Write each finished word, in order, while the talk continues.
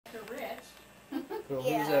Well,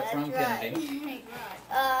 Yeah, who's that from, that's Kennedy? right.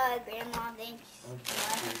 Grandma thinks.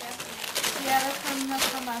 Yeah, that's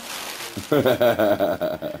from us.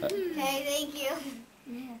 Okay, thank you.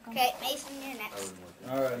 Okay, Mason, you're next.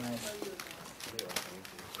 All right, Mason.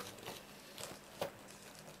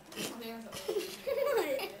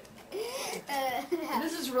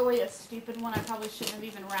 This is really a stupid one. I probably shouldn't have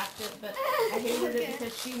even wrapped it, but I hated it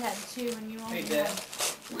because she had two and you only Hey, Dad.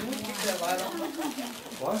 had Can we kick that light on?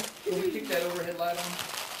 What? Can we kick that overhead light on?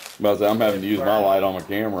 About to say, I'm having to use my light on my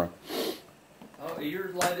camera. Oh, your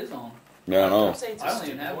light is on. Yeah, I know. I don't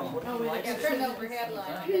even have one. Oh, wait, Yeah, turn the overhead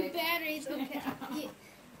light on. Your battery's okay.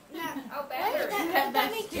 Oh, battery. That's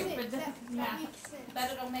That makes stupid. sense. Yeah. That makes sense.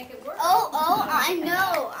 Bet it'll make it work. Oh, I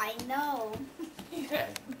know.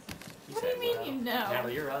 What do you mean you know?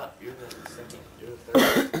 Natalie, you're up. You're the second. You're the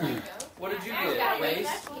third. There you go. What did you Now get, got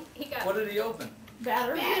Mace? He got What did he open?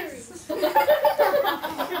 Batteries.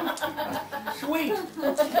 Sweet.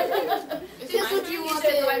 Just what you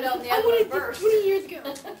wanted. Right on the other one first. 20 years ago.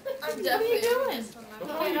 I'm What are you definitely doing?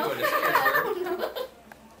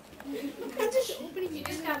 You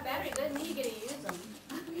just got batteries. Doesn't mean you get to use them.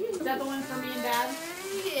 Is that the one for me and Dad?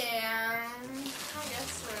 Yeah. I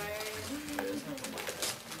guess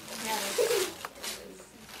Yeah.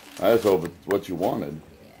 I just hope it's what you wanted.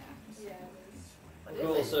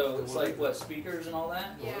 Cool, so it's like, what, speakers and all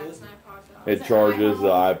that? Yeah, it's an iPod. It charges the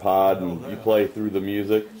iPod and you play through the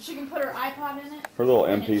music. She can put her iPod in it. Her little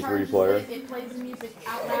and it MP3 charges player. It plays the music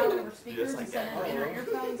out loud over speakers instead of in her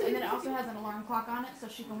earphones, and then it also has an alarm clock on it, so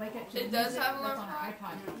she can wake up to the It does music have an that's alarm on her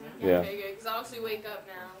clock? iPod. Yeah. Okay, good. Because I obviously wake up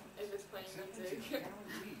now if it's playing music.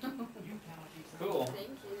 Cool. Thank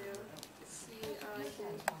you. See, I like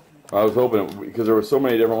it. I was hoping, because there were so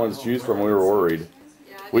many different ones to choose from, we were worried.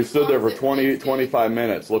 Yeah, We as stood there long for as it 20, fits 25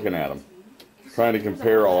 minutes looking at them, trying to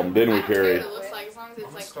compare all of them. Then I we don't care carried. what it looks like, as long as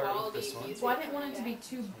it's like Start with quality this one. music. Well, I didn't want it to be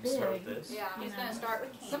too big. Start with this. Yeah, You he's know. gonna start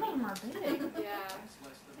with candy. Some of them are big. Yeah.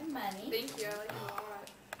 And money. Thank you, I like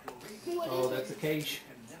it a lot. Oh, that's a cache.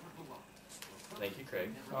 Thank you, Craig.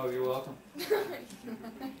 Oh, you're welcome.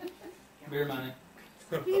 Beer money.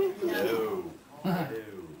 No. No.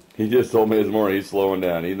 He just told me this morning he's slowing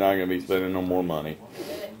down. He's not going to be spending no more money.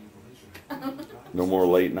 No more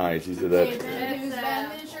late nights. He said Okay, that. then who's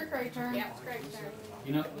that? It's your Craig turn. Yeah, it's Craig's turn.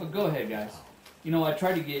 You know, well, go ahead, guys. You know, I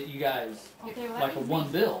tried to get you guys Okay, well, that like a means one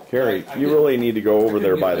bill. Carrie, I you couldn't- really need to go over I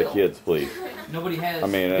there couldn't by get the a bill. kids, please. Nobody has. I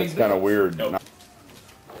mean, big that's kind of bills. weird. Nope.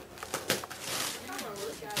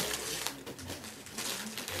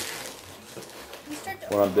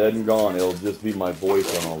 When I'm dead and gone, it'll just be my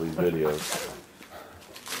voice on all these videos.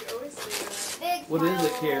 You always say Big What is it,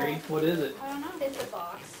 smile. Carrie? What is it? I don't know. that. It's a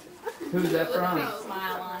box. Who's that With a from? big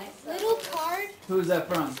smile on it. Little card. Who's that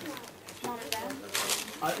from? Mom and Dad.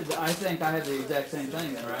 I think I had the exact same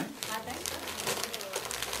thing then, right? I think so.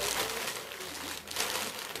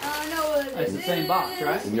 I don't know what it It's the same box,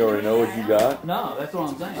 right? And you already know what you got? No, that's what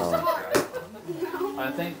I'm saying. Oh.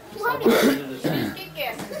 I think all the pictures are the same. Just keep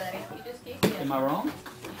guessing, buddy. You just keep guessing. Am I wrong? You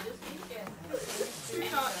just keep guessing.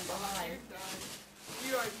 You're not done.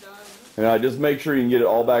 You are done. And just make sure you can get it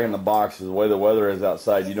all back in the box. 'Cause the way the weather is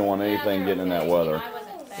outside, you don't want anything getting in that weather.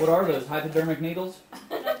 What are those? Hypodermic needles?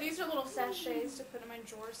 No, these are little sachets to put in my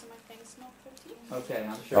drawers so my things smell pretty. Okay,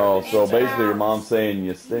 I'm sure. Oh, so basically your mom's saying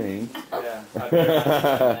you stink. Yeah. I've never done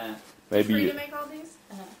that. Maybe Free you, to make all these?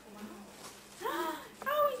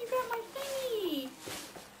 Oh, you got my thingy.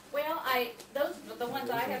 Well, the ones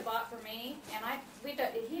I had bought for me, and he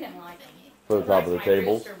didn't like them. put it He top of the likes my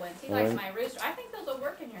table. rooster ones. He likes my rooster. I think those will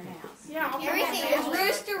work in your house. Yeah, I'll Everything is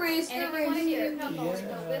rooster, And rooster, if you want to get a rooster. couple to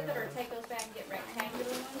go with it, or take those back and get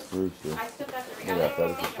rectangular ones, Rooster. I still got the. Yeah, that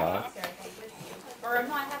is a pie. Or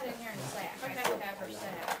no, I have it in here in a sack. I still have her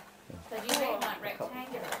sack. Because you may want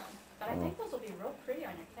rectangular ones, but I think those will be real pretty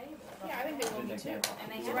on your table. Yeah, I think they will be too. And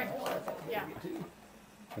they have right. Yeah.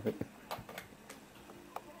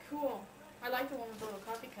 Cool. I like the one with the little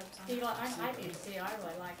coffee cups on See, it. I do too. I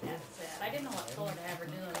really like that set. I didn't know what color to ever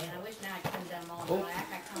do it in. I wish now I could have done them all in Oh. black.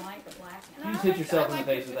 I kind of like the black. You just hit yourself in the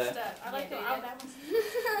face with good that. stuff. I like Yeah, the, do oh, you? that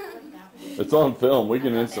one's. It's on film. We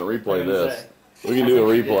can instant replay this. We can do a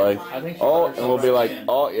I replay. think she Oh, put and we'll be like, herself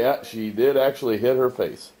oh yeah, she did actually hit her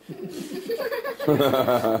face.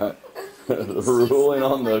 The ruling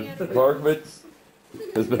on the carpets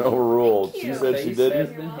has been overruled. She right. said she Face didn't.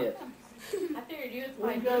 has been hit. I figured you would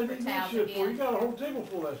Well, probably you gotta paper do towels that shit for. You again. got a whole table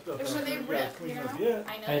full of that stuff. They're so out they there you rip, gotta clean you up know? yet.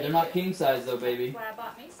 I know Hey, you they're not do. king size though, baby. That's why I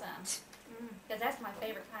bought me some. Cause that's my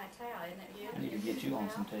favorite kind of towel, isn't it? I need to get you on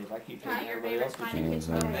some tape. I keep Not taking your everybody favorite else's kind of tape.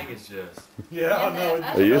 kitchen I towel. think it's just. Yeah, I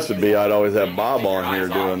know. It used to be I'd always have Bob on here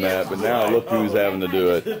doing that, but now look who's having to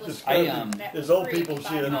do it. It's old people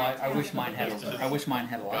shit. You know, I wish mine had. I wish mine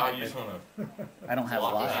had a lot. You just wanna. I don't have a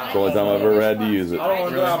lot. It's the only time I've ever had to use it. I don't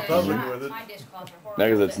want to go out Really? public with it. My dishcloths are horrible,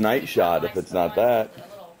 Now, 'cause it's but night shot, if it's not that. the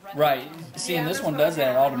little run- Right. See, and this one does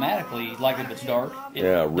that automatically. Like if it's dark. It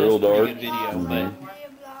Yeah, does real pretty dark. good video, but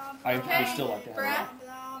I would still like to have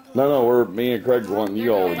it. No, me and Craig want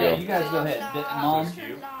you all to Yeah, you go. guys go ahead. Mom. Just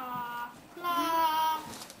you?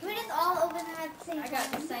 Can we just all open them at the same I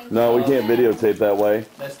got the time? same. No, we can't videotape that way.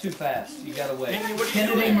 That's too fast. You gotta wait. Kennedy, what are you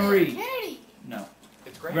Kennedy doing? Marie. Kennedy! No.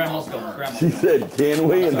 It's Grandma's going. Grandma's She going. said, can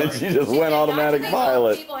we? And then she just went automatic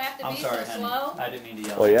pilot. People have to I'm be sorry, so honey. slow. I didn't mean to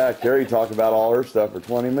yell. Well, yeah, Carrie talked about all her stuff for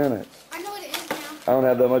 20 minutes. I know what it is now. I don't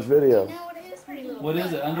have that much video. I know what it is. Pretty little. What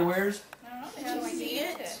is it? Underwears? I don't know. How do I see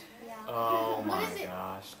it? Yeah. Oh What my is it?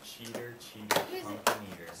 gosh. Cheater, is it? pumpkin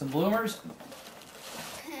eater. Some bloomers?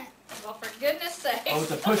 Well, for goodness sake. Oh,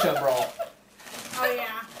 it's a push-up bra. Oh, yeah.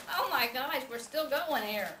 Oh my gosh, we're still going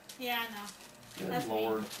here. Yeah, I know. Good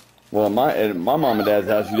lord. Well, at my mom and dad's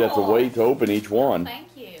house, you'd have to wait to open each one.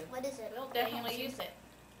 Thank you. What is it? We'll definitely use it.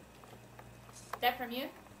 Is that from you?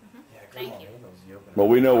 Yeah, Thank Grandma you. May knows you open But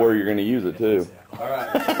we know where you're going to use it, too. All right.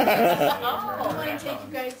 Oh, I want to take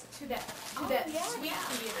you guys to that yeah, sweet yeah.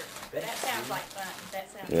 theater. That sounds like fun. That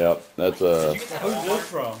sounds. Yep, that's Did you get that at Who's this Walmart?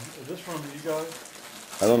 from? Is this from you guys?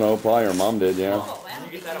 I don't know, probably your mom did, yeah. Oh, that Did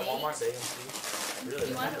would you be get that at neat. Walmart? They didn't see. Really?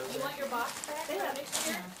 You want your box back They have next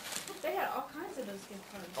year? They had all kinds of those gift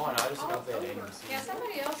cards. Oh, no, I just didn't know if they had All over. AMC. Yeah,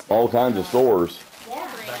 somebody else. All kinds of stores.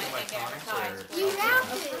 Walgreens, I Back in my think, advertised. comments, You have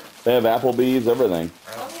it. They have Applebee's, everything.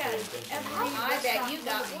 Oh, yeah. I bet you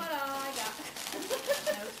got what I got.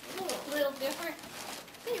 Little different.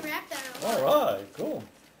 Can you wrap that All around? right, cool.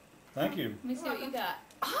 Thank you. Let me see what you got.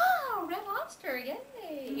 Oh, red lobster,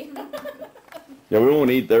 yay. Yeah, we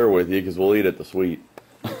won't eat there with you because we'll eat at the suite.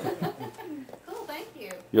 Cool, thank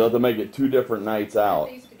you. You'll have to make it 2 different nights out.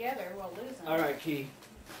 Put these together, we'll lose them. All right, Key.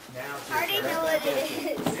 Now I already know what it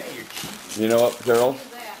is. Yeah, you're cheating. You know what, Carol?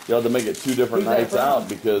 Who's that? You'll have to make it 2 different Who's that nights from? out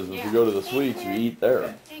because if you go to the suites, you eat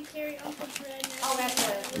there. And carry Uncle Fred. Oh,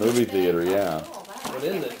 that's a. Movie theater, yeah. Cool, wow. What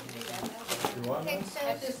is it? You want Okay, one? so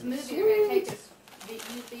At this movie, you're gonna take this, use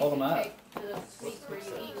these Hold 'em and up. take to the suites where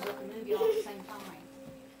you eat with the movie all at the same time.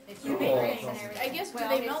 It's your Cool. favorites and everything. I guess, do Well,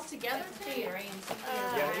 they it's- melt together it's too? theater, AMC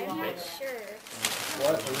theater. I'm not sure.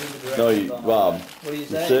 What? No, you, Bob, What do you you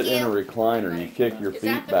say? sit in a recliner, you kick your Is feet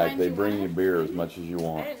that the back, kind they you bring you wanted? beer as much as you I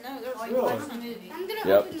want. didn't know. There Oh, was you Really? watch the movie. I'm gonna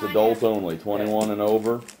Yep, open it's mine adults up. only, 21 and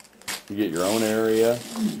over. You get your own area,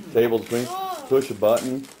 tables between, push a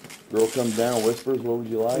button, girl comes down, whispers, what would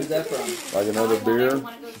you like? Who's that from? Like another beer,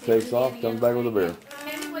 she takes off, comes back with a beer.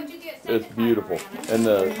 Kenny, what'd you get It's second time beautiful. around? And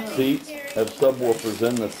the seats have subwoofers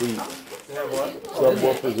in the seats. Yeah, what?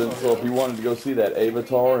 Subwoofers in, so if you wanted to go see that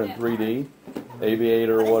Avatar in 3D,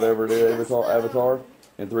 Aviator or whatever it is, Avatar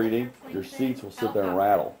in 3D, your seats will sit there and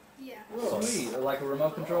rattle. Yeah. Sweet. Or like a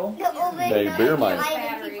remote control? The oven. Hey, beer might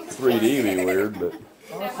Batteries. 3D be weird, but Is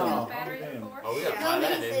that what those batteries are for? Oh, we gotta No, buy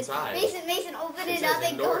that Mason. inside. Mason, open It it says up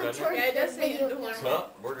and indoor, go doesn't it? towards Yeah, it does the say video indoor. camera. Well,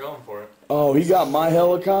 we're going for it. oh, he got my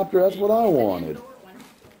helicopter. That's what I wanted.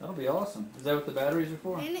 That'll be awesome. Is that what the batteries are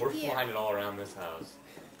for? We're Yeah. flying it all around this house.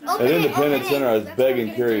 Open At it, Independence open Center, I was it.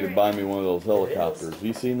 begging Carrie to buy me one of those helicopters. Have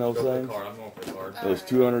you seen those Go for the things? card. I'm going for the card. Those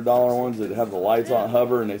 $200 ones that have the lights on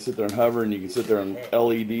hover, and they sit there and hover, and you can sit there and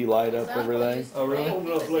LED light up everything. Oh, really? Hold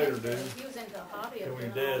it up later, dude. He was into a hobby And of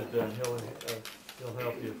when doing your all dad's that. done, he'll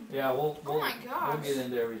help you. Yeah, we'll Oh my we'll gosh. get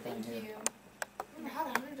into everything Thank here. you. How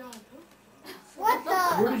the $100 What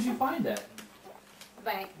Where the? did you find that?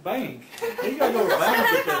 Bank. Bank. You gotta go to the bank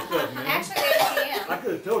to get that stuff, man. Actually, I ATM.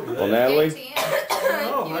 could have told you Well, that. Natalie,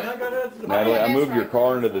 ATM. No, man, I got that to the Natalie, bank. I moved your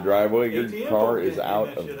car into the driveway. Your ATM car don't is get out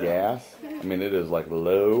that of shit out. gas. I mean, it is like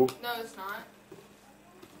low. No, it's not.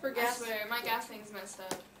 for I gas? swear, my gas thing's messed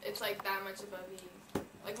up. It's like that much above E.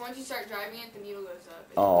 Like once you start driving it, the needle goes up.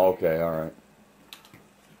 It's Oh, weird. okay, all right.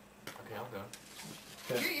 Okay, I'll go.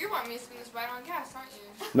 You're wanting me to spin this right on gas, aren't you?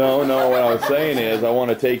 No, what I was saying is I want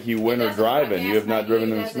to take you winter driving. You have not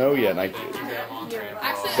driven in the snow yet. And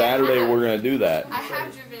Actually, Saturday I have, we're going to do that. I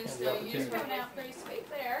have driven in snow. You just Coming out pretty sweet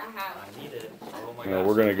there. I have. I need it. Oh my You know, gosh.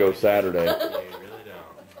 we're going to go Saturday. You really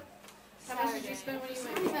don't. How much did you spend when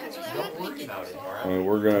you went? Don't worry about it, I alright? mean,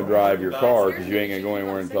 we're going to drive your car because you ain't going to go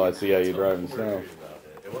anywhere until I see how you drive in Don't snow. worry about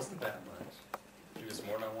it. It wasn't that much. It was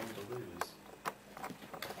more than I wanted to lose.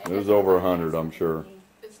 It was over 100, I'm sure.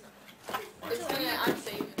 It's not. It's gonna. I'm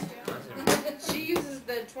saving it. She uses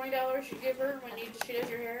the $20 you give her when she does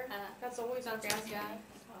your hair. Uh, That's always our gas guy.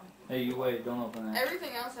 Hey, you wait. Don't open that.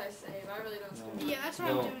 Everything else I save. I really don't save. Yeah, that's what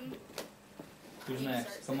I'm doing. Who's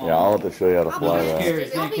next? Come on. Yeah, I'll have to show you how to fly that. Carrie,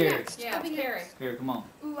 it's I'll not be Carrie. next. Yeah, I'll be Carrie. next. Carrie, come on.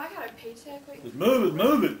 Ooh, I got a paycheck. Wait. Just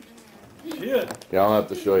move it. Shit. Yeah, I'll have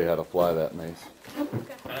to show you how to fly that, Mace. I know,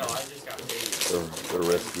 I just got paid. They're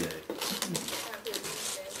risky. Another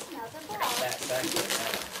ball.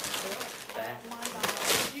 Back.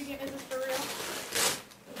 Did you get, is this for real?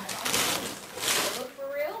 Look for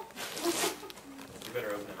real? You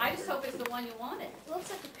better open it. I just hope it's the one you wanted. Looks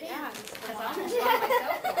like a pin. Yeah, because I'm going to try my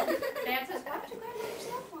cell phone. Dad says, why don't you grab your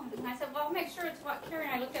cell phone? And I said, well, I'll make sure it's what Carrie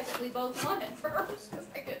and I looked at that we both wanted first, because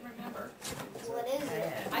I couldn't remember. What is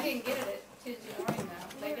it? I didn't get it at Tuesday morning, though.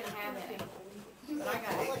 They didn't have it. But I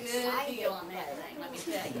got a good deal on that thing, let me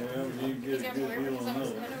tell you. Yeah, you get a good deal on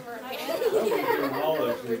Yeah. all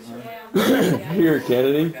that shit, man. Here,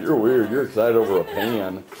 Kennedy, you're weird. You're excited over a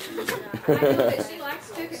pan. I know that she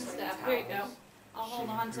likes cooking stuff. Here you go. I'll hold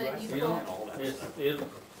on to it. You You know, pull. it's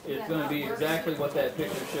going to be exactly what that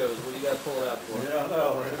picture shows. What do you got to pull it out for? Yeah, I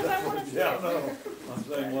know. Yeah, I know. I'm the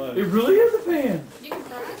same way. It really is a pan. You can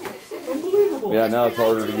fry it. Unbelievable. Yeah, now it's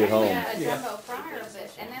harder to get home. Yeah, a jumbo fryer of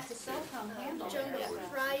it, and that's a silicone handle. Jumbo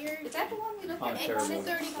fryer. Is that the one we looked I'm at? terrible.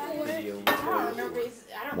 $34. Video. I don't remember. I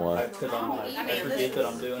don't What? remember. Because I forget that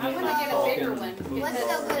I'm doing it. I want to get a bigger one. What's so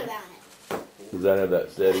good about it? Does that have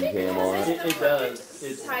that steady cam on it? It does.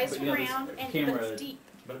 It's Size but, you know, this round and camera. but it's deep.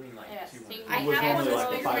 But I mean, like, Yes. 200. I It was have only one like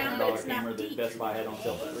a that's round, but $500 it's not camera that deep. Best Buy had on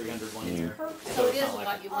sale for $300 one year. So it it's is not like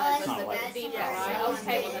what you Oh, wanted, that's was the the best. deep Yeah. right?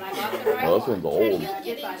 Okay, well then I bought the right Oh, this one. one's old. I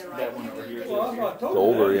did buy the That right one one. over here. Well, I'm not told It's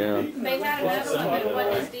older, that. yeah. They had another one, but it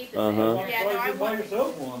wasn't as deep as Uh-huh. that. Yeah, no, I Buy want,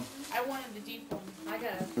 yourself one. I wanted the deep one. I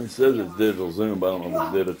got a, It says it's digital zoom, but I don't know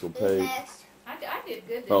if it's digital Who's tape. next? I did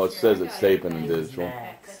good this Oh, it year. says I it's got taping and everything. digital.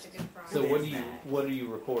 Such a good price. So what do you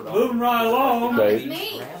record on? Moving right along. Tape.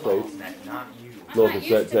 Me. Tape. Not you. I'm Little not used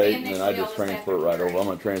cassette to being tape, and next then I to y'all just this transfer it right over. I'm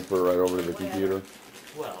gonna transfer it right over to the computer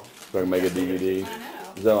Well, so I can make a DVD. I know.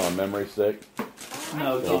 Is that on a memory stick?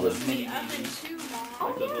 No, it's on the The mini oven DVDs. too long.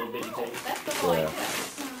 Like those little bitty tapes. That's the one I Yeah.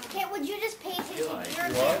 took. Kate, would you just pay attention you're to like, your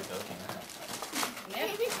what?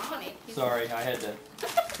 Never funny. Sorry, I had to.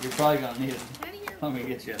 You're probably gonna need it. Let me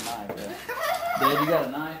get you a knife. Dad, you got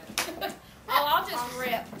a knife? Oh, I'll just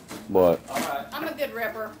rip. What? All right. I'm a good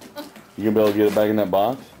ripper. You gonna be able to get it back in that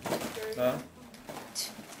box? Huh?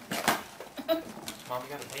 Mom, you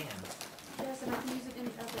got a pan. Yes, and I can use it in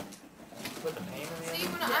the oven. Put the pan in there. See,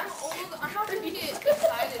 when I'm old, I'm not gonna get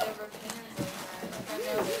excited over pans like that. Like, I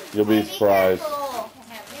know that. You'll be Be surprised. careful.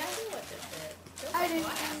 Have you idea what this is? I didn't.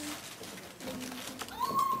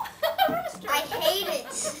 Rooster. I hate it.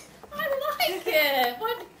 I like it.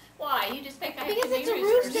 What? Why? You just think I have Because to it's be a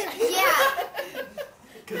rooster. Yeah.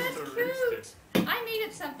 Because it's a That's rooster. I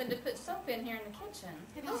needed something to put soap in here in the kitchen.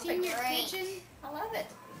 Have you seen your Great. kitchen? I love it.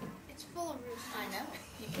 It's full of roosters. I know.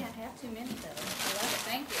 You can't have too many though. I love it.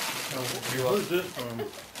 Thank you. Who's this from?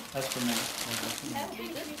 That's for me. That would be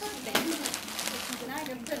good something. And I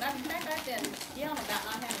can put, in fact, I've been yelling about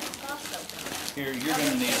not having a soft soap in there. Here, you're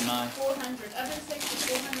gonna need a knife. 400. Oven safe to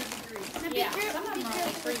 400 degrees. Now be Yeah, careful- some of be them are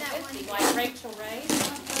only careful with that one. 350, like Rachel Ray's,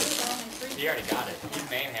 some of those are only 350. He already got it. He's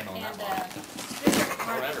manhandling that And, one.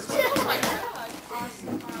 Don't ever put oh it my in there. God.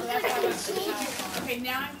 Awesome. So that's why I went to the house on. Okay,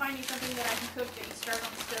 now I'm finding something that I can cook that you start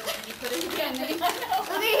on the stove and you put it in Yeah, the I know.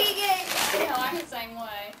 Look at he get. I know, I'm the same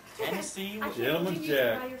way. Tennessee. I can't Gentleman's believe you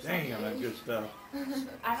can buy Jack. yourself Damn, that's these. good stuff. I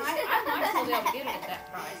might still be able to get it at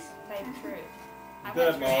that price, to tell you the truth. I That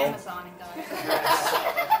went through mall. Amazon and got it.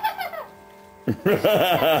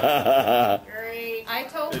 Great. I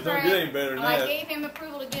told It don't get any Frank, better than I that. gave him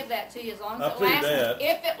approval to give that to you as long I'll as it tell you lasted, that.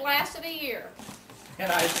 if it lasted a year.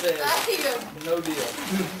 And I said, no deal.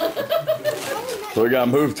 So we got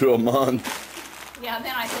moved to a month. Yeah,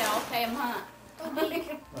 then I said, okay, a month.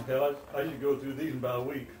 Okay, I usually go through these in about a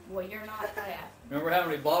week. Well, you're not that. Remember how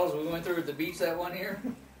many bottles we went through at the beach that one year?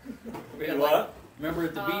 We had What? Remember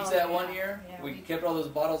at the beach Oh, that yeah. one year? Yeah, We we- kept all those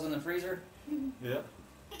bottles in the freezer? Yeah.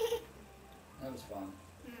 That was fun.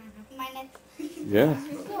 My next. Yeah.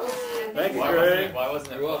 Thank you, Why Greg.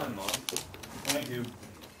 wasn't it You're fun, Mom? Thank you.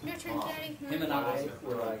 Your turn, Daddy. Him and I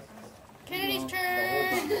were like, Kennedy's the turn. whole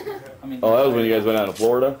time. I mean, Oh, that was when you guys went out to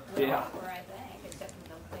Florida? Yeah. Where I think, except for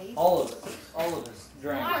the baby. All of us Well,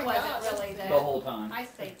 drank I wasn't really the that. whole time. I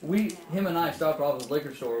stayed. Him and I stopped off at the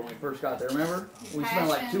liquor store when we first got there, remember? We spent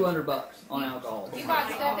like Passion. $200 on alcohol. You bought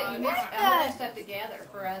stuff that you mixed all that stuff together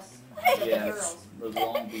for us, the Yes, girls. it was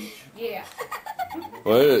Long Beach. Yeah.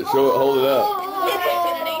 Wait, show it, hold it up. What is it?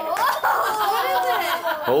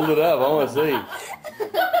 Hold it up, I wanna see.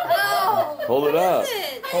 Hold it up.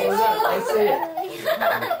 Hold it up, let's see it. It's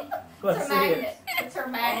Let's her see it. magnet. It's her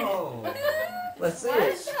magnet. Oh. Let's see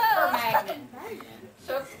it. magnet.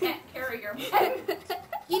 So can't carry your magnet.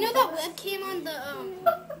 You know that webcam on the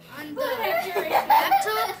Carry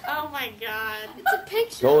laptop? Oh my god. It's a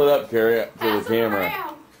picture. Hold it up, Carrie, to the Pass it camera.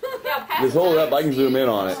 around. Yeah, pass Just hold it up. I can so zoom in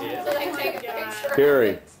on it. they can take a picture.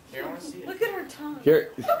 Carrie. Here, I want to see it. Look at her tongue. Carrie.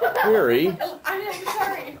 I'm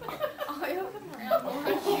sorry. Oh, you'll come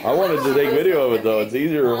around. I wanted to take video of it though. It's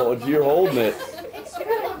easier if you're holding it.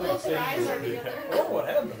 Her eyes are together. What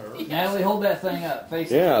happened to her? Natalie, hold that thing up.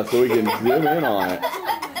 Face it. Yeah, so we can zoom in on it.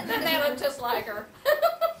 Then they look just like her.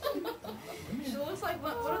 She looks like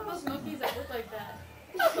what are those monkeys that look like that?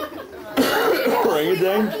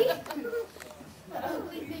 Orangutan?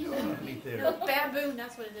 Meet there. Baboon,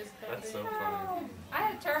 that's what it is. Baboon. That's so funny. I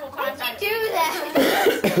had a terrible time trying to Do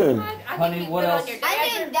that. Honey, what else?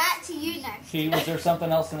 I'm doing that to you next. She, was there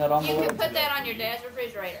something else in that You envelope? can put that on your dad's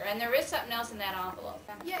refrigerator, and there is something else in that envelope.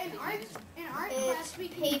 Yeah, in art class we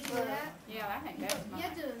paid for that. Yeah, I think that was You mine.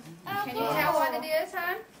 had to. Can you tell what it is,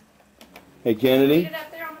 hon? Hey, Read Kennedy. it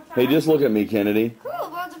up there on the Hey, top. just look at me, Kennedy. Cool,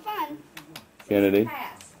 worlds of fun. Kennedy.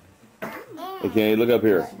 Pass. Hey, Kennedy, look up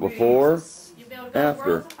here. Before, You build a After.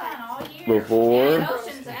 worlds of fun all year. Before. And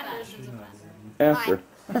oceans and oceans of fun. after.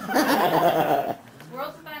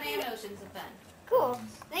 Worlds of fun and oceans of fun. Cool.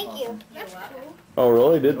 Thank you. That's cool. Oh,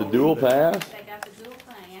 really? Did the dual pass? They got the dual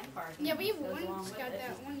thing and parking. Yeah, we have Goes one. along Just with got it.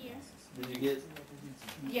 that 1 year. Did you get?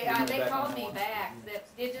 Yeah, they called me back. That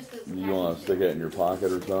it just was. You want to stick it in your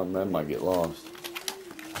pocket or something? That might get lost.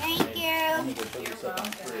 Thank I'm you. gonna go put this up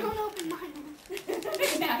on three. Don't open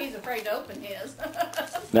mine. Now he's afraid to open his.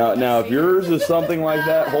 Now, if yours is something like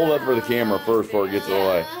that, hold up for the camera first before it gets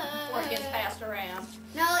away. Before it gets passed around.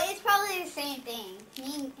 No, it's probably the same thing.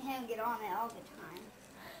 Me and him get on it all the time.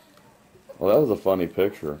 Well, that was a funny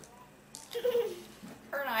picture.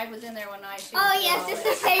 Her and I was in there one night. She Oh was yes, all it's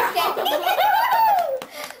there. the same thing.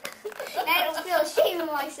 I don't feel ashamed of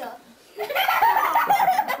myself.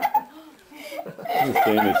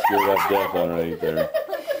 Sammy scared off death underneath there.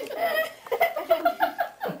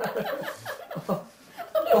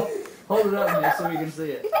 Hold it up, Nick, so we can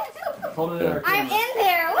see it. Hold it in our I'm camera. in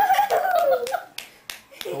there.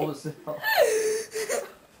 Woohoo! Hold it still.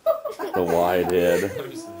 The wide head. Let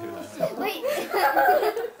me see that. Wait. Wait,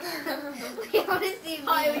 I want to see me.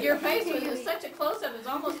 Oh, your face was such a close-up. It was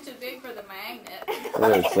almost too big for the magnet.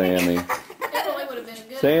 There's Sammy. It really would have been a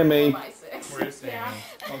good Sammy. 4x6. Where is Sammy?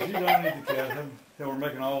 Oh, she's underneath the cat. They were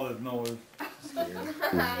making all this noise. He's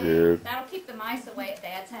scared. That'll keep the mice away at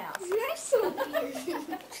Dad's house. You're so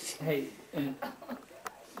weird. Hey, and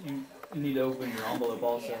you need to open your envelope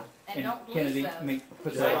also. Yeah. And don't lose Kennedy, those.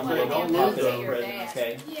 put You that might envelope wanna on give top of those to the your present, dad.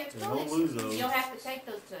 okay? Yeah, it's Don't probably. lose those. You'll have to take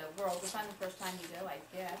those to World of Fun the first time you go, I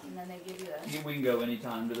guess, and then they give you a... We can go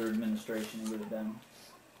anytime to their administration and get it done.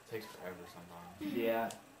 Takes forever sometimes. Yeah,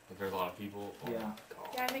 If there's a lot of people. Oh Yeah. my God.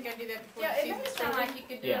 Yeah, I think I do that before Yeah, the it season doesn't sound started. like you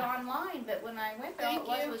could do Yeah. it online, but when I went there, all it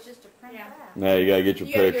Thank you. was just a print Yeah. out. Now you gotta get your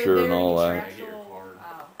You gotta go picture there and all get your that. Get your actual card.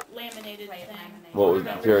 Oh. laminated Play it thing. laminate. What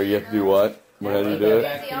was Terry? You have to do what? How do you do it?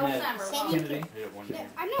 It's the old summer one. Kennedy, Hit it one day.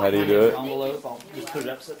 I know. How do you do it? envelope, I'll just put it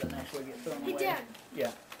up so it doesn't actually get thrown Hey, away. Dad.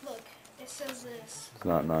 Yeah. Look, it says this. It's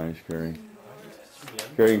not nice, Carrie.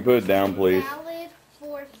 Carrie, you can put it down, please. Valid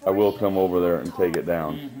for. I will come over there and take it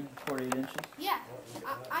down. Mm-hmm, 48 inches. Yeah.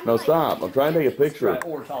 I'm No, like- stop. I'm trying to take a picture. Right,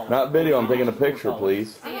 or taller. Not video, I'm taking a picture,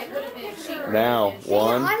 please. See, it would have been cheaper. Now, if it had See,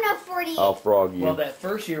 one. I'm not 48. I'll frog Well, you. that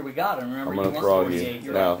first year we got him, remember? I'm you gonna weren't frog 48, you.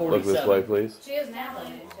 you're Now, at look this 47. way, please. She is now though,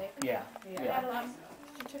 isn't she? Yeah, Yeah. yeah.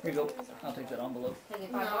 Here you go. I'll take that envelope. Because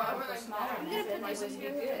if No, I bought I'm them for gonna- smaller, I'm then gonna they wouldn't be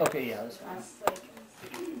good. Okay, yeah, that's I fine. was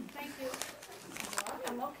like, thank you.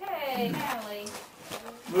 I'm okay, Natalie.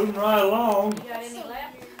 Moving right along. You got any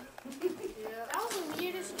left? That was the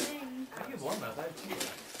weirdest thing. I give one of that too.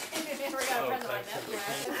 Never got a present like that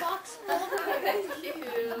before. A box full of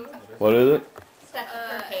Cute. What is it? Stuff in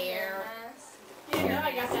her hair. You know,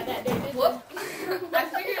 I got that day. didn't I? Whoop. I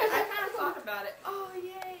figured, I kind of thought about it. Oh,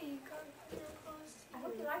 yay. I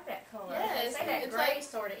hope you like that color. Yes, They say that it's gray like-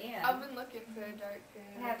 sort of in. I've been looking for a dark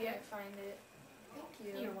green. Have you? I can't find it.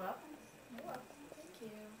 Thank you. You're welcome. Thank you.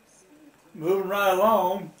 Moving right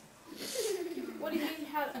along. What do you mean?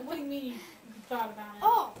 What do you mean you thought about it?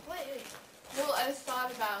 Oh, wait. Well, I just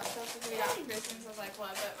thought about stuff that we got for Christmas. I was like, well,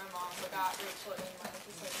 I bet my mom forgot Rachel and mine at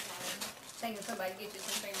the same time. Thinking somebody get you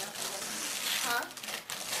some fingernail polish. Huh?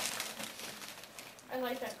 I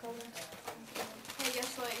like that color. Hey,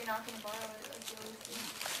 guess what? You're not going to borrow it like you always do.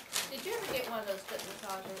 Did you ever get one of those foot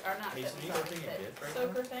massagers, or not Hey, foot so you got massagers, thing you but did right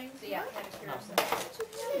Soaker things. yeah, pedicures.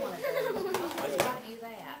 One of those. I got you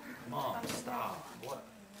that. Mom, stop. What?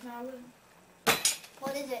 No, I wouldn't.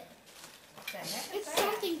 What is it? That It's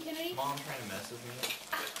something, Kennedy. Mom trying to mess with me?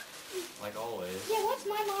 Like always. Yeah, once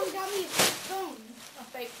my mom got me a phone. A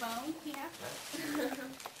fake phone? Yeah.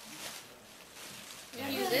 Yeah,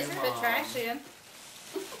 use this to put trash in.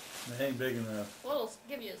 They ain't big enough. We'll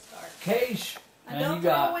give you a start. Cash. And Man, don't you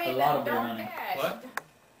throw got away a that lot of beer darn money. cash. What?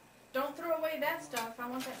 Don't throw away that stuff. I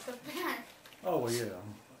want that stuff back. Oh, well, yeah.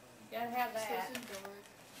 Gotta have that.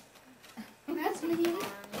 That's me.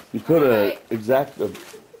 You put a exact Carrie,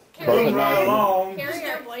 Moving Carpet right knife. along.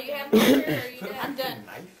 Carrie, what do you have here? Or are you done? I'm done.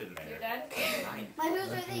 Knife in there. You're done? Knife. My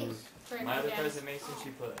who's are these? Correct, My other yeah. cousin Mason, she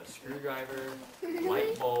put a screwdriver,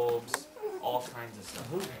 light bulbs, all kinds of stuff.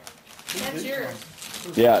 That's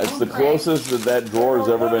yours. Yeah, it's the closest that drawer's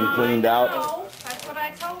ever been cleaned out. No, that's what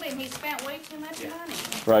I told him. He spent way too much money.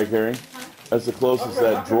 Right, Carrie? That's the closest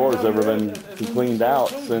that drawer's ever been cleaned out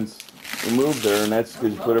since we moved there, and that's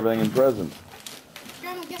because you put everything in presents.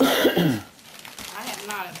 Grandma, guess what? I have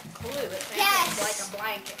not a clue. It sounds Yes. like a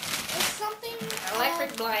blanket. It's something.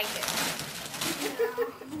 Electric blanket.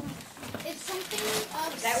 It's something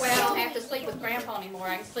of. That way I don't have to sleep with Grandpa anymore.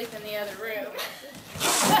 I can sleep in the other room.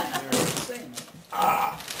 Okay,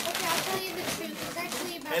 I'll tell you the truth. It's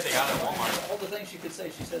actually about. Hey, they got it at Walmart. All the things she could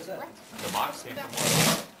say, she says that. The box came from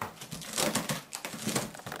Walmart.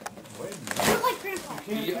 Wait a minute. Not like Grandpa.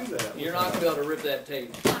 Can't do that. You're not gonna be able to rip that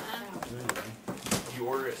tape. You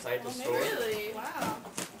order it site to store. Really? Wow.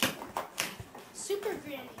 Super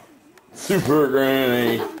Granny. Super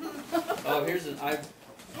Granny. Oh, here's an. Hey,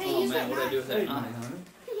 Oh use man, that what did I do with Hey, that knife?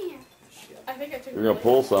 honey. Here. Shit. I think I took You're gonna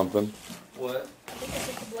pull something. What? I think I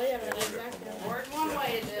took the blade out of it exactly. Word one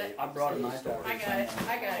way to do it. I brought a knife out. I got it.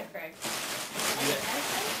 I got it, Craig.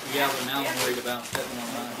 Yeah, but now I'm worried about stepping on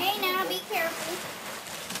mine. Hey, now be careful.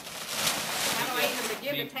 How do I even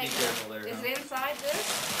begin Be to take careful there. it? Is huh? it inside this?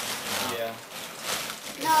 Yeah,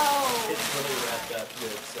 No. it's really wrapped up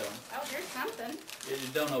good, so. Oh, here's something.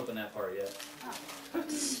 Don't open that part yet.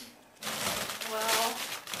 Well,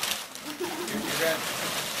 You're wrapped.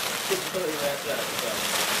 It's really wrapped up, so.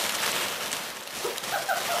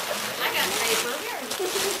 I got paper.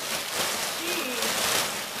 Jeez.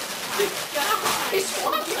 Gosh,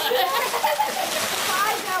 what the heck?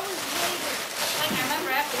 5 hours later. Like I remember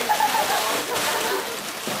after this.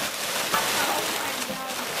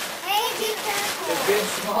 Hey, be careful. It's getting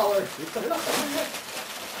smaller.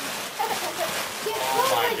 Oh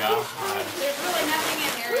my god. There's really nothing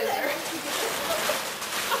in there, is there?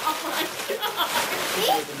 Oh my god.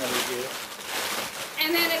 Here's another gift. And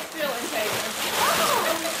then it's still in paper.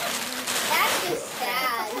 That's just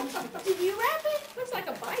sad. Did you wrap it? Looks like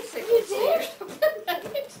a bicycle You seat or did? something. A I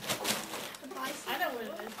bicycle. know what it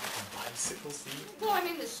is. Bicycle seat? Well, I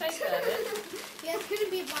mean the shape of it. Yeah, it's gonna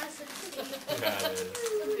be a bicycle. Yeah, it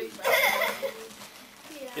is.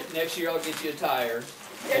 Yeah. Next year I'll get you a tire.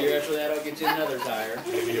 The year after that I'll get you another tire.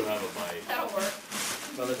 Maybe you'll have a bike. That'll work.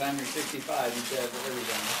 By the time you're 65, you should have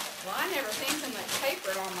everything. Well, I never seen so much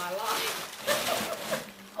paper on my life.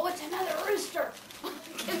 Oh, it's another rooster.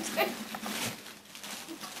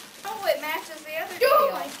 Oh, it matches the other deal.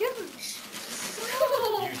 Oh my goodness.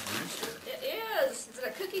 Cool. Huge rooster. It is. Is it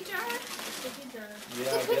a cookie jar? Cookie jar. Yeah,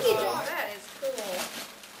 It's a I guess cookie so. jar. That is cool.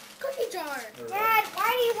 Cookie jar. Or- Dad, why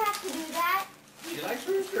do you have to do that? She likes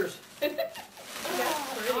roosters.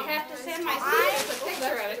 I'll have to send my I- students a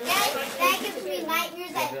picture of it. That gives me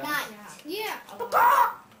nightmares at night. Yeah.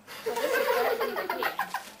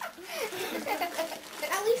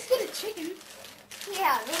 At least get a chicken.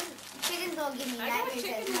 Yeah, those chickens don't give me I got nightmares as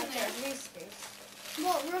chicken in much there. as roosters.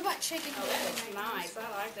 Well, robot chicken. Oh, that looks nice. I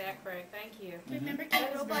like that, Craig. Thank you. Remember, That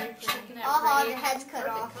is robot very chicken. Isn't that I'll have pretty? your heads cut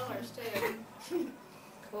Perfect off. colors, too.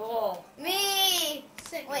 Cool. Me.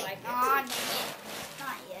 Sick, Wait, like it. aw, dang it.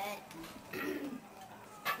 Not yet.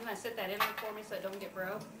 You want to sit that in there for me so it don't get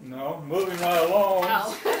broke? No, moving right along.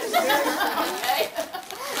 Oh. Okay.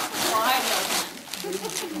 Well, I know.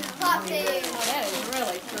 Pop it. Oh, that is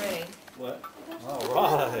really pretty. What?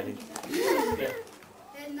 All right.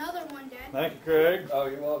 Another one, Dad. Thank you, Craig. Oh,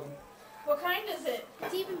 you're welcome. What kind is it?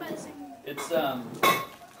 It's even by the same. It's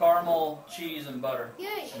caramel, cheese, and butter.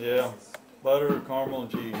 Yay. Yeah, butter, caramel,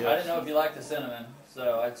 and cheese. I Yes. didn't know if you liked the cinnamon,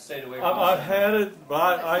 so I stayed away from I've it. had it,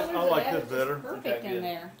 but I The colors like of this that is better. Perfect Okay, in good.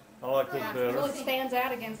 there. I like this It better. really stands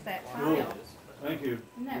out against that Cool. tile. Thank you.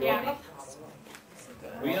 Isn't that right?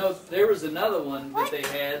 Well, you know, there was another one that they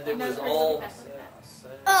had that was all.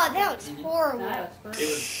 Oh, that looks Mhm. horrible. No, it's It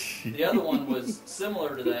was the other one was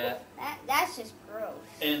similar to that, That's just gross.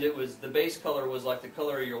 and it was the base color was like the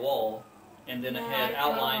color of your wall, and then it had Right.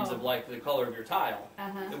 outlines Oh. of like the color of your tile.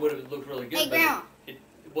 Uh-huh. It would have looked really good, Hey, but Grandma. it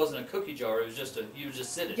wasn't a cookie jar. It was just you would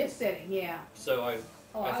just sit it. Just sitting, yeah. So I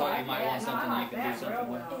Oh, I thought like you might that. want No, something I you like could do that something real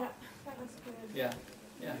with. well. Yeah, that was good. Yeah,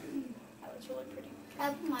 yeah. That was really pretty.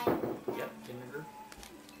 That's mine. Yep, kindergarten.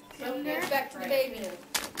 So get back to the baby.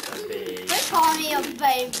 They call me a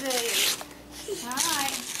baby. Hi.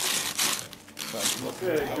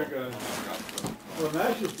 Okay, here goes. Well,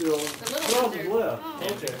 now she's still, The little 12 ones is are, left. Oh.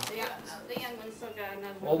 Okay. the young one's still got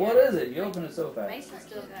another Well, one. what is it? You open it so fast. Mason's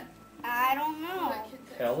still got. I don't know.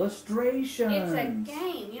 Illustrations. It's a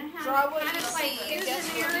game. You know how Draw to what kind you of play see.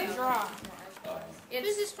 dictionary? Draw.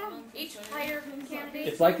 This is from each player can do.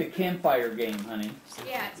 It's like the campfire game, honey.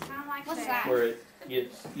 Yeah, it's kind of like What's that. Where it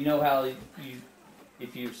gets, you know how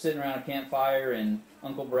if you're sitting around a campfire and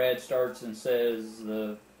Uncle Brad starts and says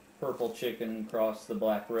the purple chicken crossed the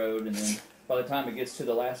black road, and then by the time it gets to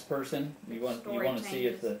the last person, you want to see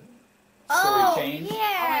if the story changed. Oh,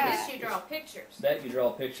 Yeah. and this you draw pictures. That you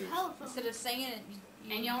draw pictures. Colorful. Instead of saying it,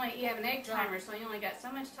 And you have an egg timer, so you only got so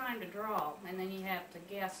much time to draw, and then you have to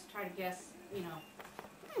try to guess, you know.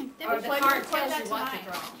 Or the card tells you what to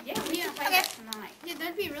draw. Yeah, we can play that tonight. Yeah,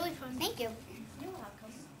 that'd be really fun. Thank you. You're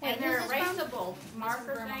welcome. Wait, And they're who's this from? erasable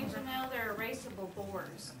marker things, you know, they're erasable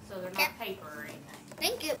boards, so they're not paper or anything.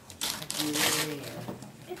 Thank you.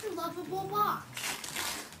 It's a lovable box.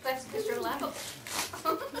 That's because you're level.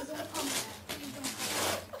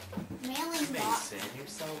 Mailing box. Mason, you're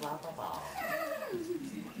so lovable.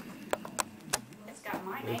 It's got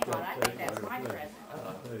my name on it. I think that's my present.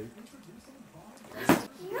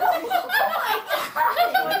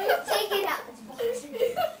 Take it out.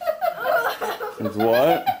 It's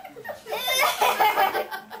what?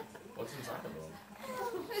 What's inside of them?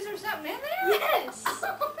 Is there something in there? Yes.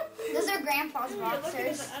 Those are Grandpa's boxers.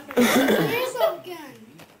 Here's Here's a gun.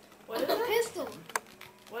 What is A it? pistol.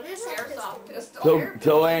 What is There's it? a pistol. Airsoft pistol.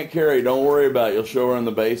 Tell Aunt Carrie, don't worry about it. You'll show her in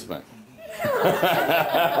the basement. I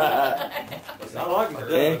like my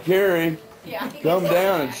dad. Aunt Carrie, Yeah. come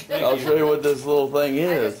down and I'll show you what this little thing I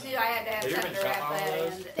is. just knew I had to have Have you ever something to been wrap shot by that one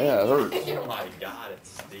in. of Yeah, it hurts. Oh my god, it's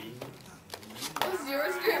Steve. What's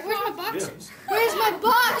yours, Where's Grandpa? my boxers? Where's my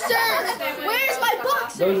boxers? Where's my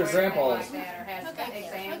boxers? Those are Grandpa's.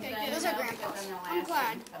 Okay, those are Grandpa's. I'm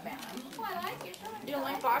glad. You don't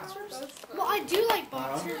like boxers? Well, I do like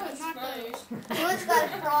boxers, but not those. Who's got a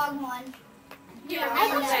frog one? Yeah, I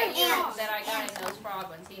remember have that some year ants. that I got in those frog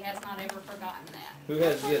ones. He has not ever forgotten that. Who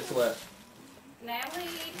has gifts left? Natalie,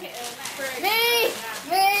 Me! Me!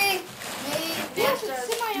 Yes, It's it's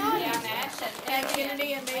semi-audio. Yeah, Nash And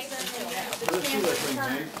Kennedy and Mason and the Let's see that campers thing,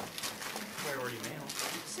 turn. Nate. Where were you mailed?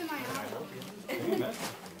 Semi-audio.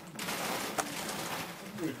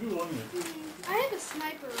 Pretty cool, isn't it? I have a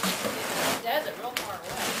sniper. It does it real far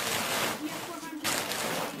away.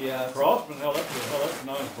 Yeah. Crossman, hell, that's a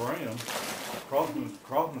nice brand.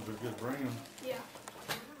 Crossman's a good brand. Yeah.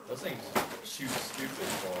 Those things shoot stupid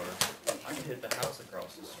far. I could hit the house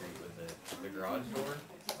across the street with it. The garage door,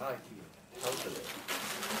 I could toast it.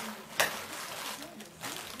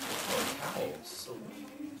 Oh, towels. So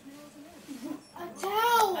A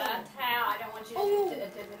towel. A towel. I don't want you to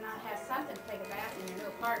not have something to take a bath in your new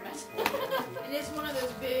apartment. And it's one of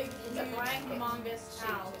those big, It's a blanket. humongous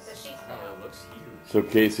towels. It's a sheet oh, towel. it looks huge. So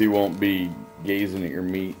Casey won't be gazing at your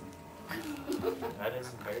meat. That is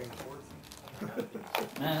very important.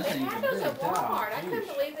 Man, They that thing's had a those big at towel. Walmart. I couldn't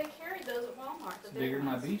Jeez. believe they carried those at Walmart. It's bigger than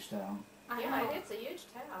my beach towel. Yeah, it's a huge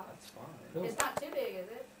towel. That's fine. Cool. It's not too big, is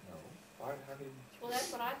it? No. Why, how did Well,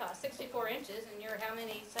 that's what I thought. 64 inches, and you're how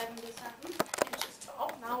many? 70 something inches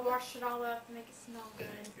tall. And I'll wash it all up and make it smell good.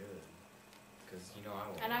 good? Because, you know, I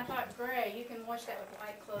won't. And I thought gray. You can wash that with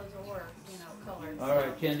white clothes or colored. All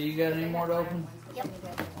right, Kendi, you got any more to open? Yep.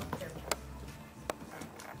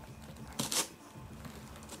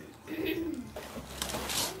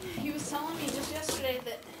 He was telling me just yesterday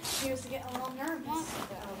that he was getting a little nervous. It's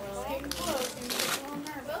getting close and he's getting a little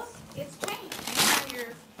nervous. Well, it's changed. Now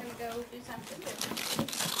you're gonna go do something different.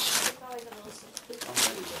 It's always a little.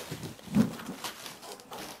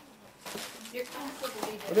 You're kind of supposed to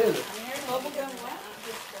be What is it? I mean, there's bubble gum left.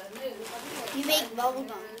 Just news. You make bubble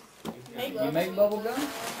gum. You make bubble gum?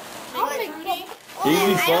 I'll make bubble.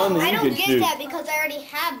 Easy fun that I you don't can get shoot. that because I already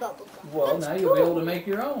have bubble gum. Well, now you'll be able to make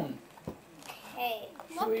your own. Hey.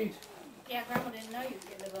 Sweet. Yeah, Grandma didn't know you could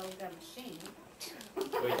get the bubble gum machine.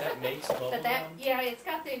 Wait, that makes bubble But that, gum? yeah, it's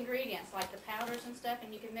got the ingredients like the powders and stuff,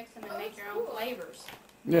 and you can mix them and make your own flavors.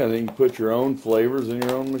 Yeah, then you can put your own flavors in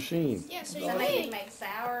your own machine. Yeah, so So you they make. can make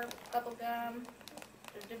sour bubble gum.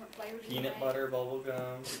 There's different flavors. you can Peanut make. butter bubble gum.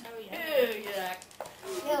 Oh yeah. Ew, yuck.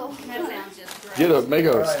 Ew. That sounds just gross. Make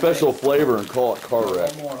a special flavor and call it car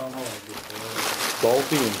wreck. One more.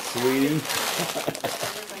 Salty and sweetie.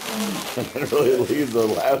 It really leaves a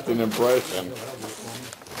lasting impression.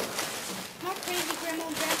 Not crazy grandma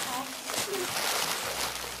and grandpa.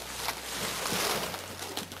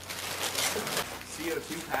 CO2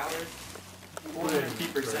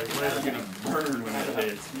 450% that's getting burned when it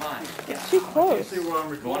hits. Mine. Yeah. Too close. See where I'm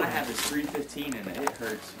The one I have is 315 and it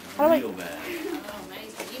hurts How do I- real bad. Oh,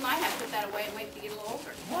 amazing. You might have to put that away and wait to get a little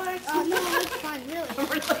older. What? Oh no, it's fine, really.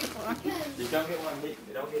 You don't get one hit.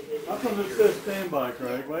 You don't get hit. How come it says standby,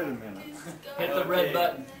 Craig? Wait a minute. Hit the red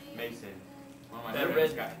button. Mason. One of my That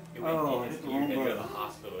friends red- got Oh, hit hit the you wrong had to go to the button.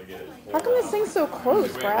 hospital to get it. How come this thing's so close,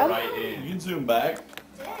 Went Brad? right You in. can zoom back.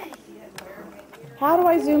 How do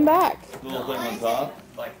I zoom back? The little thing on top.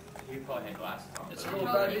 Like, you probably had glasses on. It's a but- little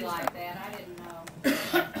Nobody bright. like that. I didn't know.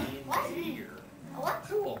 What?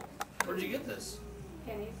 Cool. Where'd you get this?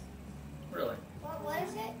 Pennies. Really? What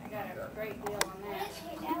is it? I got a great deal on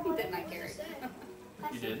that. Didn't I, Carrie?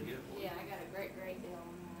 You did. Yeah, I got a great deal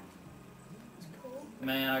on that.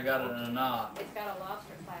 Man, I got it in a knot. It's got a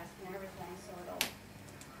lobster clasp and everything, so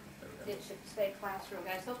it should stay clasped real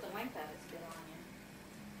good. I just hope the length of it's good on you.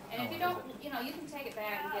 And if you don't, you know, you can take it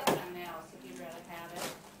back and get something else if you'd rather have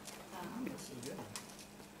it.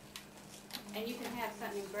 And you can have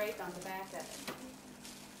something engraved on the back of it.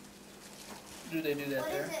 Do they do that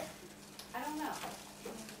What there? is it? I don't know.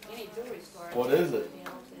 Any jewelry store. What is it?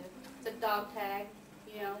 It's a dog tag,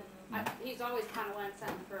 you know. He's always kind of wanted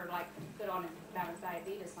something for like put on his, about his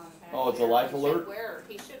diabetes on the back. Oh, it's a life alert?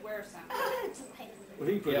 He should wear something. Well,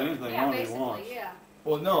 he can put Yeah. anything Yeah, on he wants. basically, yeah.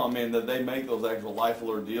 Well, no, I mean that they make those actual life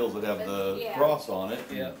alert deals that have the Yeah. cross on it.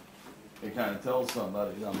 Yeah. It kind of tells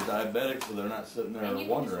somebody, you know, I'm diabetic, so they're not sitting there And you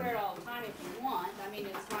can just wondering. wear it all the time if you want. I mean,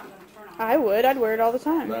 it's not going to turn on. I would. I'd wear it all the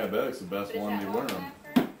time. Diabetic's the best But is one to that be long wearing. enough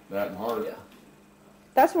for you? That and heart. Yeah.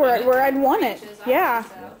 That's where I'd want it. Inches, I Yeah,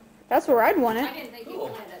 think so. that's where I'd want I it. didn't think you Cool.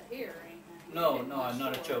 wanted it up here or anything. No, no, I'm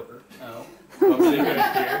not a choker. No. Well, I mean, you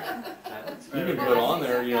can You put on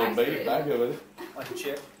there, you know, back of it. Like a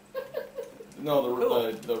chick. No,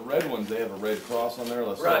 Cool. the red ones, they have a red cross on there,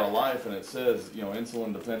 let's Right. start a life, and it says, you know,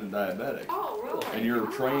 insulin dependent diabetic. Oh, really? And you're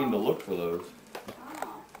trained to look for those. Oh.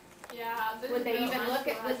 Yeah. Would they even look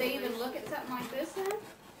at something like this then?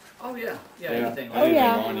 Oh yeah. Yeah. Yeah. Anything like Oh, that.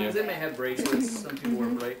 yeah. On you. They may have bracelets. Some people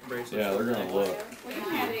wear bracelets. Yeah, they're gonna look. Well, you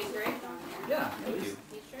can have it engraved on there. Yeah. Thank you.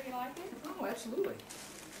 You sure you like it? Oh, absolutely.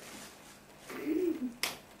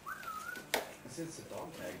 Since the dog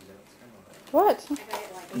tag is out, it's kind of like, What? I got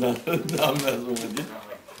it like No, I'm messing with you. not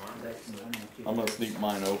like farm. I'm gonna sneak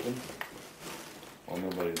mine open while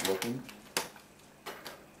nobody's looking.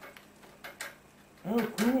 Oh,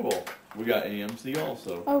 cool. We got AMC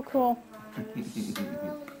also. Oh, cool.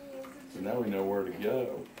 So now we know where to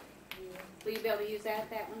go. Will you be able to use that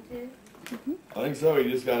one too? I think so. You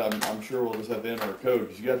just got. I'm sure we'll just have to enter a code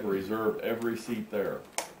because you got to reserve every seat there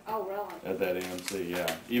Oh, really? at that AMC.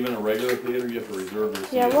 Yeah, even a regular theater, you have to reserve your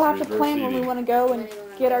seat. Yeah, we'll have to Reserve plan when we seating. want to go and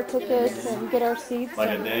get our tickets and get our seats.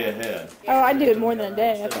 Like a day ahead. Oh, I do it more than a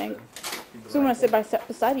day, I think. So we want to sit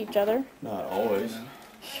beside each other. Not always.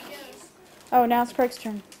 Oh, now it's Craig's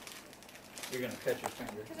turn. You're gonna cut your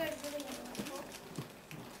finger. Because I really want to.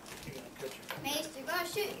 You're gonna cut your finger. Mace, you're gonna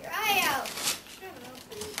shoot your eye out.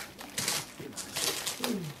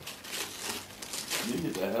 You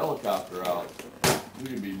get the helicopter out. You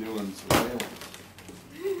could be doing surveillance.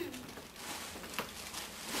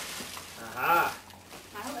 Aha.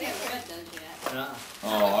 I hope you haven't read those yet.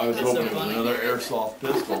 Oh, I was That's so hoping it was funny. another airsoft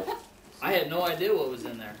pistol. I had no idea what was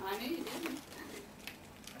in there. I knew you didn't.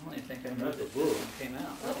 I don't even think I knew the book came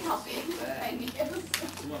out. Look how big the thing is.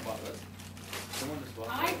 Someone bought this. Someone just bought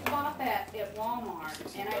I this. bought that at Walmart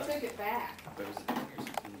and I took it back. But it was a fingers.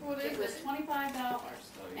 What It is was it? $25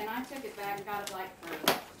 and I took it back and got it like for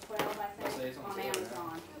 12, I think, on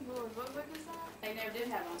Amazon. What book is that? They never did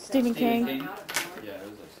have it on sale. Stephen King. I got it for. Yeah, it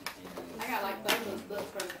was like 16. I got like both those books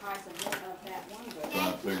for the price of that one book.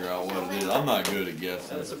 Trying to figure out what it is. I'm not good at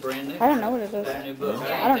guessing. That's a brand new. I don't know what it is. Brand new book.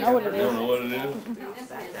 I don't know what it You don't is. know what it is? And this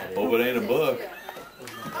is. Hope it ain't a book.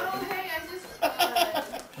 Oh, hey, I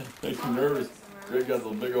just. Makes you nervous. Greg got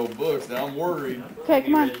those big old books. Now I'm worried. Okay,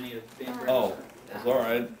 come on. Oh, it's all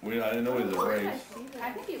right. I didn't know he was a race.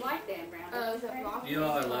 I think you like Dan Brown. Is that Rocky? You know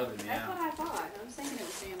I love him, That's yeah. what I thought. I was thinking it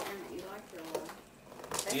was Dan Brown that you liked real well.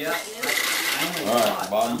 That's Yeah. that new one. I only All right, bought,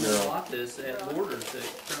 Bob I only Girl. bought this at Borders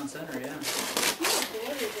at Crown Center, yeah.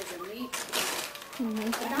 Borders is a neat,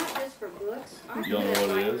 but not just for books. I You don't know what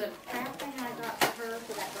it like is? the craft thing I got for her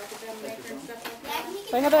for that rockabilly maker and stuff like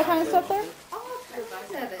that. They have that kind of stuff there? All kinds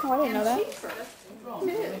of it. Oh, I didn't know that. And cheaper,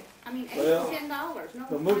 too. I mean, $8 Well, to $10. No,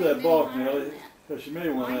 So move that box, higher than Nellie, that. because she may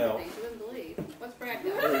want Kinds of out. things you wouldn't believe. What's Brad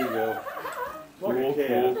doing? There you go. Cool, Like a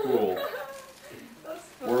cool, cat. cool.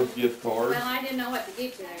 Worth gift cards. Well, I didn't know what to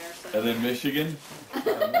get you there, so. And then Michigan.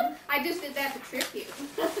 I just did that to trick you.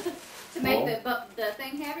 To make Well. the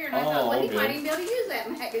thing heavier, and I Oh, thought, well, he okay. might even be able to use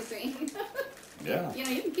that magazine. Yeah. You know,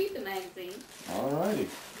 you can keep the magazine. Alrighty.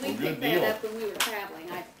 We Well, good picked deal. that up when we were traveling.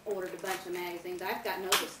 I ordered a bunch of magazines. I've got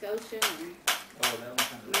Nova Scotia and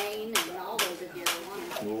Maine and all those if you ever want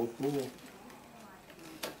them. Cool, cool.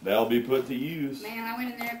 They'll be put to use. Man, I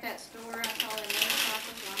went in there at that store. I saw the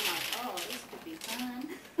motorcycles. And I'm like, oh, this could be fun.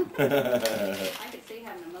 I could see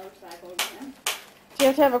having a motorcycle again. Do you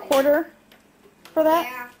have to have a quarter for that?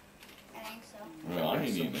 Yeah, I think so. Well, I ain't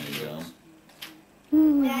eating any gum.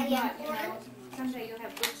 Hmm. Yeah, yeah. But, you know, someday you'll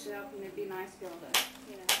have bookshelf and it'd be nice to be able to,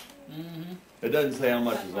 you know. Mm-hmm. It doesn't say how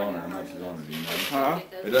much is on there. How much is on there? Do you know? Huh?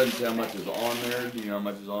 It doesn't say how much is on there. Do you know how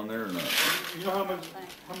much is on there or not? You know how much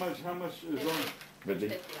is on? 50?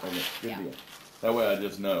 Okay, good Yeah. deal. That way I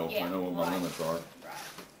just know. I Yeah, know what my right. limits are.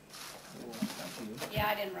 Yeah,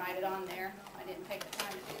 I didn't write it on there. I didn't take the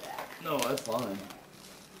time to do that. No, that's fine.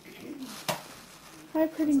 Hi,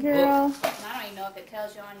 pretty girl. And I don't even know if it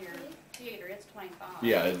tells you on your theater. It's 25.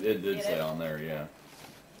 Yeah, it did Did say it? on there, yeah.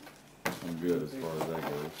 I'm good as far as that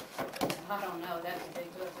goes. I don't know. That's a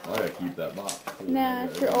big book. I gotta keep that box. Cool. I Nah,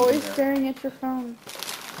 got you're everything always there. staring at your phone.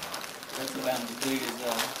 That's about as big as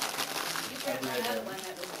You should have another one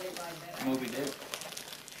that was big like that. Moby Dick.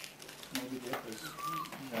 Moby Dick was.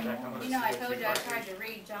 You know, I told you I tried to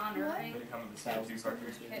read John Irving. They come with the same two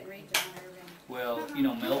cartridges. Couldn't read John Irving. Well, you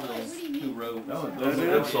know, Melville's who wrote. No, those are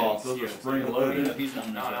good soft. Those are spring loaded. He's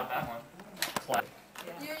done No, not that one.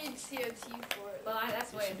 You don't need CO2 for it. Well,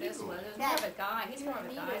 that's the way this was. It was more of a guy. He's more of a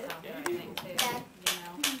guy's out there, I think, too. Dad.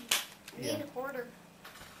 You know. Need a quarter.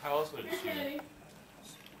 How else would it shoot? Yeah, I don't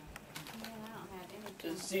have anything.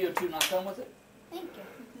 Does CO2 not come with it? Thank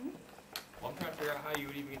you. Well, I'm trying to figure out how you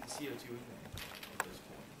would even get the CO2 in there at this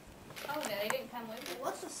point. Oh, no, they didn't come with it?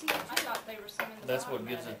 What's the CO2? I thought they were sending the That's bottom what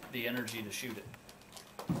gives of it the energy to shoot it.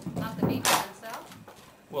 Not the BBs themselves?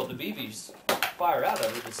 Well, the BBs fire out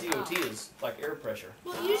of it. The CO2 is like air pressure.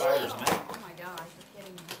 Well, Fires usually, them out. Oh my gosh, you're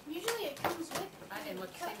kidding me. usually it comes with I didn't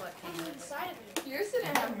look to see what came with it. inside of it. Yours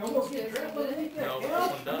didn't have CO2, did it? No, but this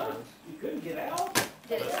one does.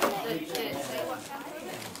 Did it say what kind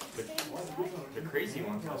of The crazy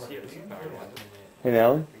ones have CO2 powered ones. Hey,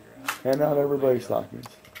 Nally, hand out everybody's stockings.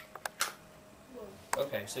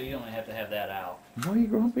 Okay, so you only have to have that out. Why are you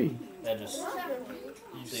grumpy? That just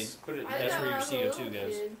You see. just put it, I That's didn't where your know I was a CO2 little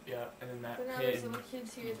goes. kid, yeah, and then that But now pin, there's little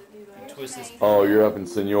kids here that do that. Twist this. Oh, you're up in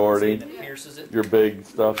See, seniority. and it pierces it. You're big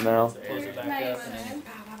stuff now. Close it back up, and then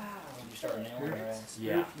you start nailing their ass.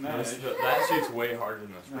 yeah, that shoots way harder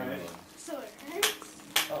than the spring one. So it hurts.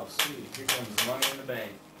 Oh, sweet, here comes money in the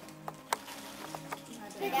bank.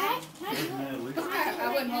 Hey, Dad, can I do it?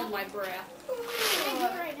 I wouldn't hold my breath. Can I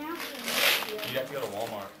do it right now? You'd have to go to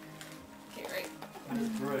Walmart. Carrie.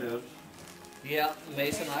 Yeah,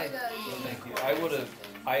 Mason, thank you. I would have.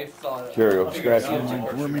 I thought. Carrie, I I'll figured scratch CO2 you.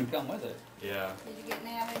 cartridge would come with it. Yeah, Did you get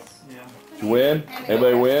Navis? Did you win?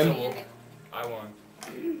 Anybody win? I won.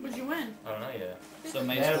 What'd you win? I don't know yet. So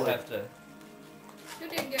Mason will have to. Who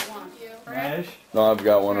didn't get one? Nash? No, I've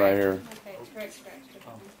got one right here. Okay, Greg scratched it.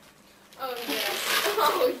 Oh, yes.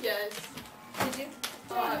 Oh, yes. Did you?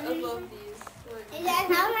 Oh, I love these. Look. Hey,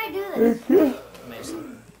 Dad, how do I do this?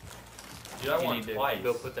 Mason, Dude, I you won need to twice.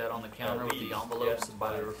 go put that on the counter with the envelopes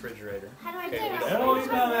by the refrigerator. How do I do Okay, we it? don't- Hell,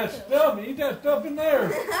 eat down that stuff. Eat that stuff in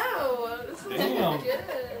there. Ow, this is Damn. good.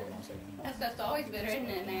 That stuff's always better, isn't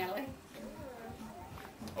it, Natalie?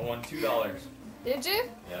 I won $2. Did you?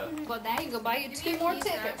 Yeah. Well, now you go buy you 2 more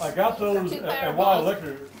tickets. I got those Two at Fireballs. Wild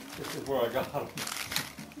Liquor. This is where I got them.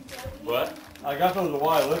 What? I got those at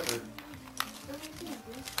Wild Liquor.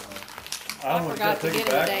 I almost forgot to take get it him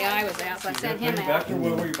the back. day I was out, so I You sent gotta him take it back out. to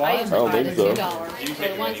where we I buy usually them. don't buy the think so. $2 You for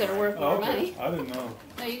take the ones that are worth Oh, more okay. money. I didn't know.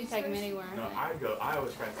 No, you can take them anywhere. No, I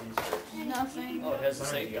always scratch these first. Nothing. Oh, it has a Sometimes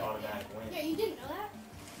safety. you get automatic win. Yeah, you didn't know that?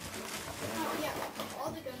 Oh, yeah. All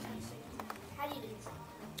the guns have safety. How do you do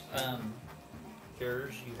this?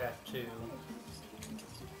 Yours, you have to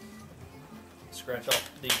scratch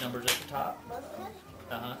off these numbers at the top.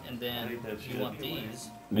 And then you want these.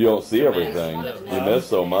 You don't see everything. You miss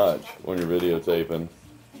so much when you're videotaping.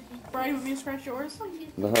 Brian, you want me to scratch yours?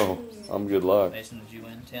 No, I'm good luck. Mason, did you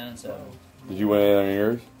win 10 and 7? Did you win any on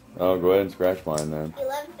yours? Oh, go ahead and scratch mine then.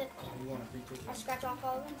 11:50. I scratch off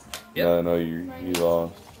all of them. Yep. No, no, you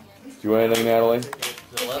lost. Did you win anything, Natalie?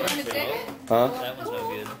 The 11? Huh? That one's no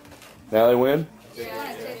good. Natalie win? Yeah,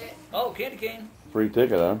 I did it. Oh, candy cane. Free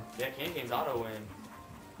ticket, huh? Yeah, Candy Game's auto win.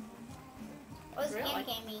 What does Really?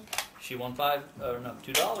 candy cane mean? She won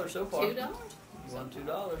 $2 so far. $2? You won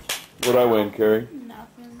 $2. What'd I win, Carrie?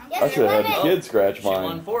 Nothing. I should have had the kids scratch She won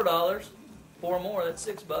mine. $4. 4 more, that's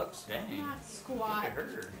 $6. Dang. Not Look squat. at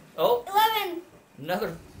her. Oh, 11.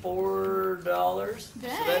 another $4. So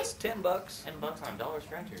Dang. that's $10. $10 on dollar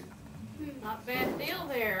scratcher. Not a bad deal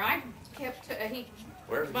there. I kept, he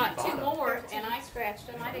Where did you bought buy 2 them? more, and I scratched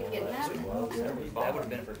them. I didn't get nothing. That would have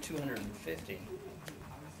been for $250.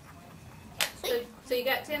 So you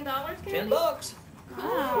got $10, Kennedy? $10.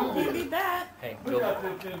 Wow, who beat that? Hey, We go got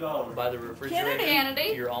 $10. by the refrigerator.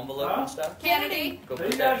 Kennedy. Your envelope and stuff. Kennedy. Go They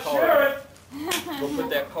put got that card. sheriff. Go put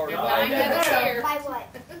that card I by got a chair. By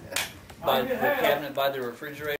what? the cabinet by the refrigerator.